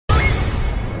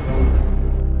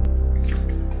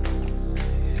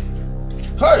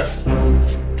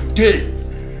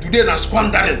Today na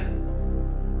squandering.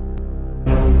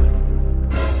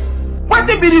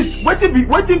 Wetin be this? Wetin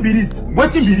be this?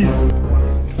 1, 2, 3,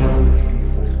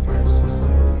 4, 5, 6,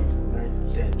 7, 8,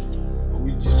 9, 10.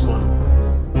 With this one,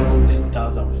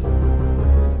 10,000 for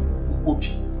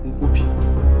Nkopi.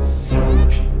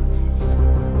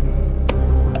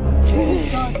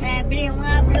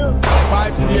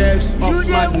 5 years of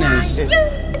madness.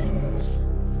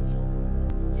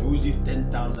 Use this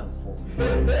 10,000 for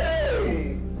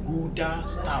Gouda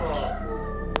Stout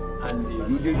and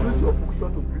You dey use your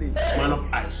function to play. Smirnoff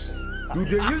of Ice. You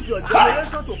dey use your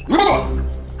generation to play.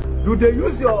 You dey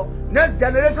use your next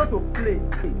generation to play.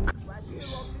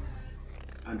 Yes.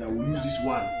 And I will use this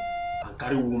one and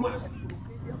carry woman.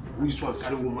 Use this one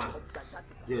carry woman.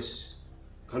 Yes,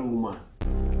 carry woman.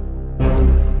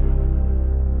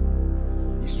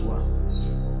 This one.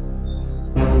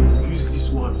 Use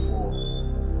this one for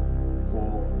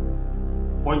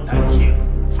point and kill.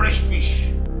 Fresh fish.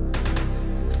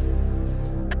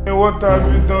 What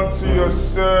have you done to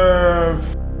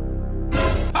yourself?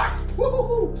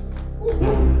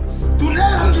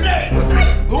 Today. Today.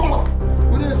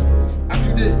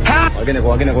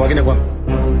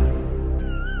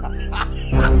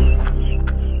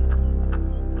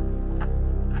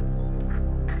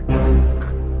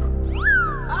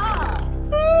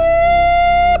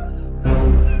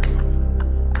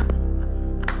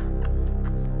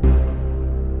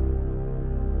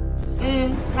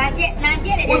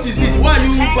 What is it? Why are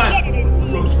you back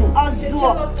from school?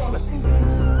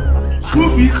 School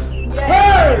fees?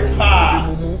 Hey!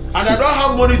 And I don't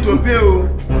have money to pay.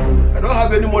 I don't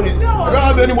have any money. I don't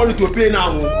have any money to pay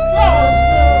now.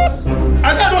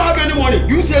 I said I don't have any money.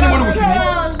 Do you see any money with me?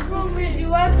 School fees, you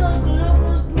want us to not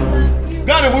go school like you.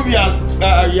 Go and remove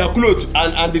your clothes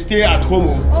and stay at home.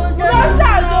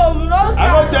 I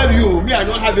don't tell you. Me, I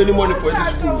don't have any money for this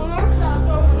school.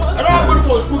 I don't have money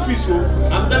for school fees, so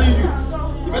I'm telling you.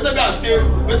 You better go and stay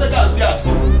at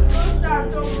home.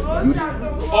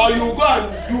 Or you go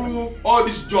and do all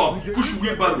this job, push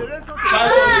wheelbarrow,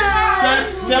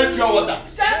 sell pure water.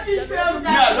 Yeah,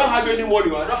 I don't have any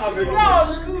money. I don't have any money.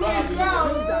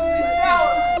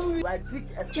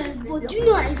 But do you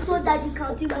know I saw Daddy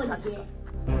counting money here?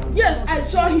 Yes, I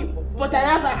saw him, but I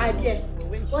have an idea.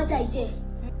 What idea?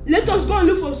 Let us go and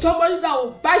look for somebody that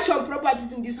will buy some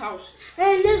properties in this house.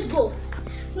 Hey, let's go.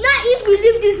 Now, if we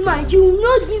leave this man, he will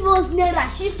not give us naira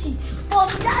shishi. But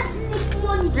that needs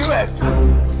money.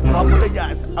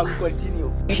 Apologize. I will continue.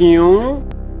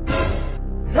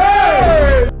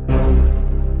 Hey!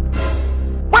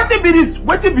 Wetin be this?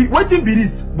 Wetin be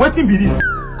this?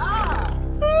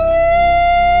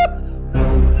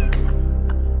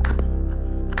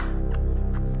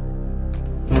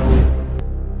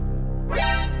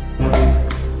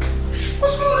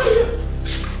 What's going on here?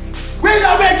 Where's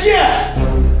our bed here?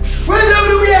 Where's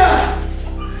everywhere?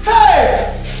 Hey!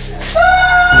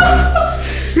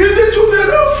 Is it children?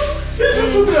 Is it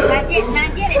children?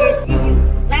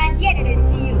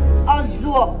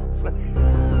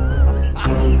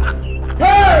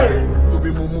 Hey!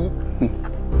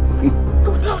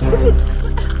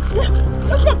 Yes,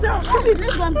 let's go down.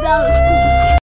 Let's go down.